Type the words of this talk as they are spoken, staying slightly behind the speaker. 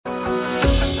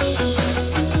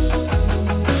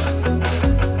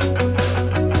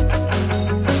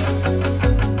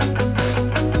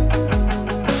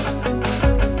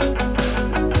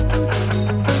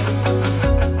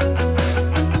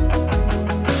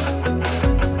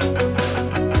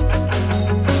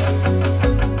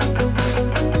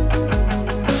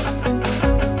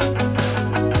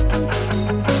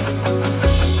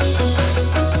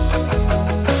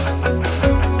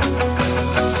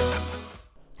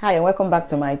Hi and welcome back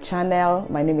to my channel.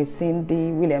 My name is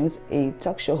Cindy Williams, a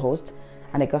talk show host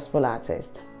and a gospel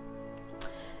artist.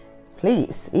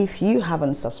 Please, if you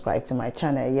haven't subscribed to my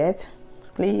channel yet,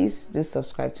 please do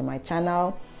subscribe to my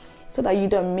channel so that you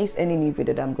don't miss any new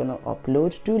video that I'm going to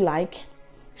upload. Do like,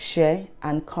 share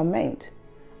and comment.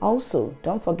 Also,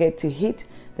 don't forget to hit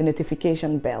the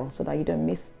notification bell so that you don't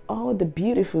miss all the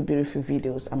beautiful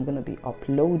videos I'm going to be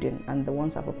uploading and the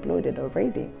ones I've uploaded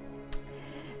already.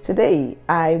 Today,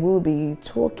 I will be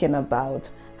talking about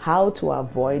how to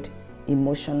avoid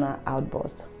emotional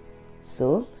outbursts.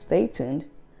 So stay tuned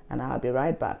and I'll be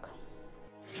right back.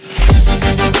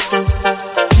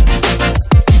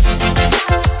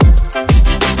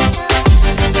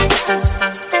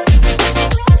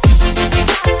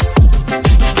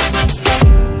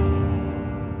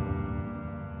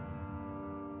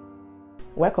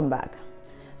 Welcome back.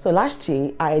 So last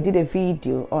year, I did a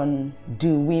video on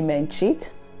do women cheat?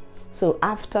 So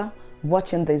after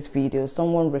watching this video,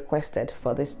 someone requested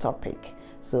for this topic.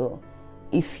 So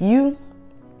if you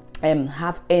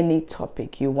have any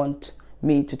topic you want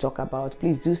me to talk about,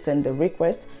 please do send a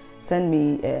request, send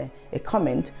me a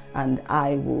comment, and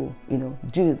I will,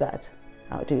 do that.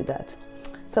 I'll do that.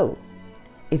 So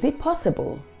is it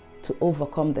possible to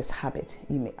overcome this habit,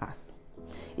 you may ask?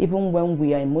 Even when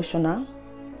we are emotional,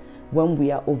 when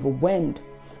we are overwhelmed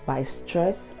by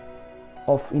stress,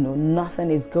 of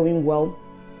nothing is going well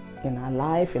in our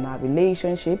life, in our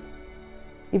relationship,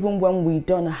 even when we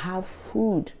don't have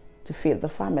food to feed the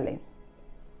family.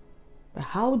 But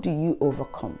how do you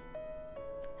overcome?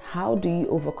 How do you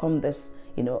overcome this,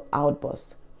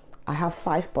 outburst? I have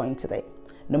 5 points today.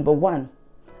 Number 1,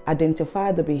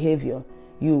 identify the behavior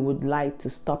you would like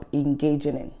to stop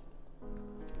engaging in.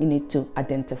 You need to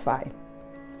identify.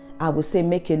 I would say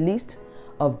make a list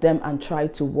of them and try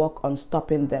to work on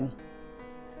stopping them.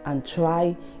 And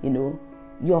try,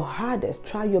 your hardest,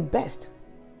 try your best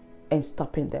in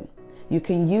stopping them. You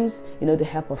can use, the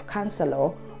help of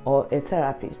counselor or a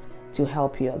therapist to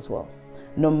help you as well.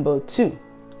 Number 2,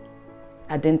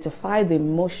 identify the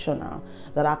emotional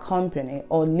that accompany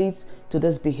or leads to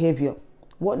this behavior.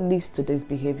 What leads to this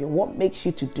behavior? What makes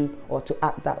you to do or to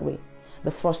act that way? The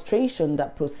frustration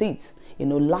that proceeds,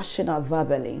 lashing out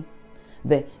verbally,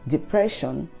 the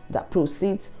depression that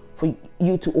proceeds for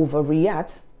you to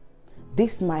overreact.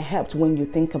 This might help when you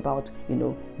think about,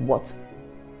 what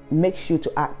makes you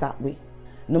to act that way.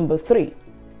 Number 3,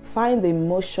 find the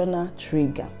emotional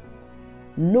trigger.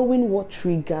 Knowing what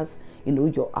triggers,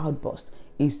 your outburst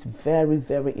is very,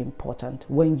 very important.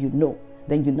 When you know,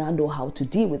 then you now know how to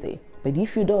deal with it. But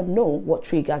if you don't know what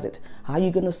triggers it, how are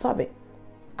you going to solve it?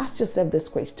 Ask yourself this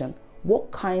question.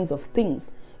 What kinds of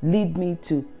things lead me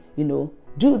to,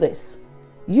 do this?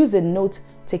 Use a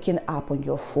note-taking app on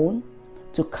your phone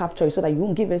to capture it so that you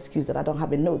won't give excuse that I don't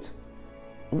have a note.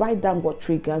 Write down what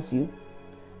triggers you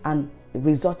and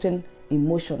resulting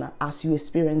emotional as you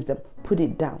experience them. Put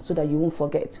it down so that you won't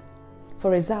forget.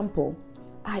 For example,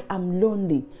 I am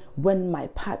lonely when my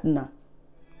partner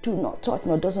do not touch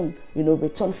me or doesn't,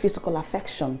 return physical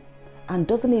affection and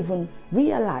doesn't even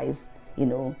realize,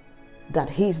 that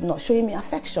he's not showing me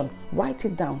affection. Write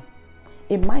it down.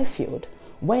 In my field,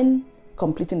 when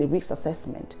completing a risk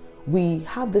assessment, we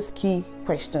have these key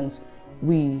questions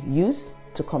we use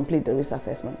to complete the risk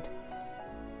assessment.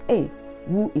 A,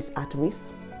 who is at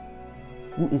risk?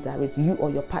 Who is at risk? You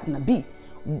or your partner. B,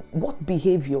 what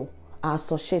behavior are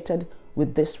associated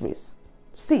with this risk?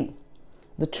 C,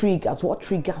 the triggers. What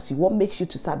triggers you? What makes you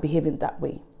to start behaving that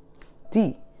way?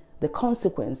 D, the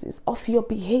consequences of your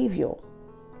behavior.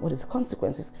 What is the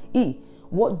consequences? E,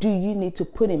 what do you need to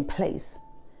put in place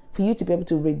for you to be able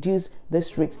to reduce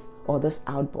this risk or this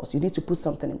outburst? You need to put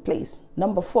something in place.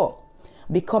 Number 4,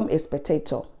 become a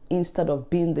spectator instead of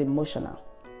being the emotional.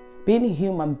 Being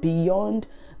human beyond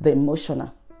the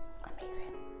emotional.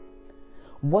 Amazing.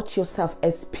 Watch yourself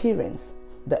experience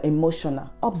the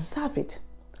emotional. Observe it.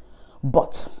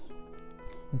 But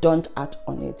don't act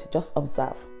on it. Just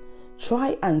observe.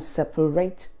 Try and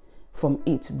separate from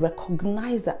it.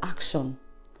 Recognize the action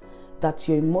that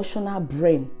your emotional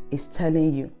brain is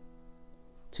telling you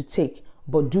to take,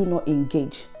 but do not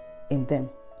engage in them.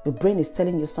 Your brain is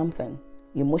telling you something,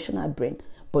 your emotional brain,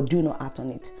 but do not act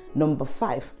on it. Number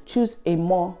 5, choose a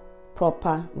more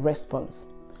proper response.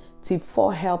 Tip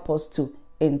 4 help us to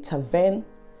intervene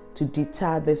to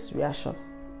deter this reaction.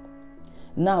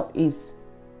 Now is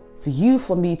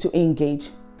for me to engage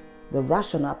the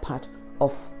rational part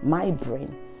of my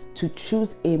brain to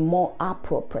choose a more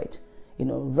appropriate,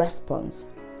 response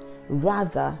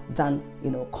rather than,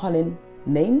 calling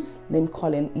name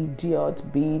calling, idiot,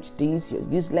 bitch, this, you're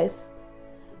useless.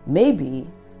 Maybe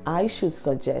I should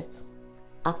suggest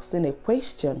asking a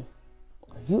question,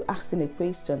 you asking a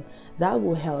question that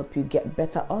will help you get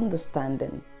better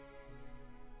understanding,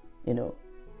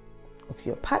 of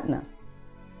your partner.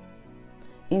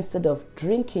 Instead of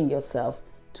drinking yourself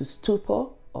to stupor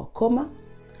or coma,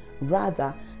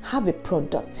 rather have a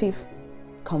productive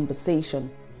conversation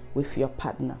with your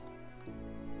partner.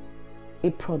 A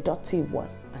productive one,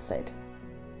 I said,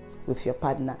 with your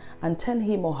partner, and tell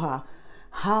him or her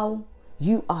how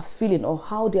you are feeling or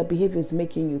how their behavior is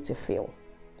making you to feel.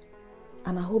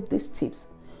 And I hope these tips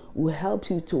will help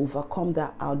you to overcome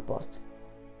that outburst.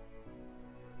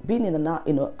 Being in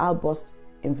an outburst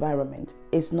environment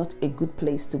is not a good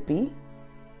place to be.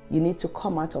 You need to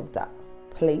come out of that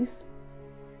place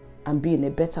and be in a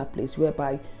better place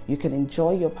whereby you can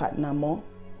enjoy your partner more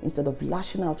instead of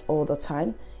lashing out all the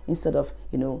time, instead of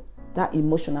that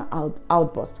emotional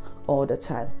outburst all the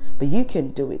time. But you can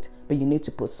do it, but you need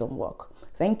to put some work.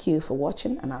 Thank you for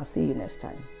watching, and I'll see you next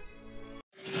time.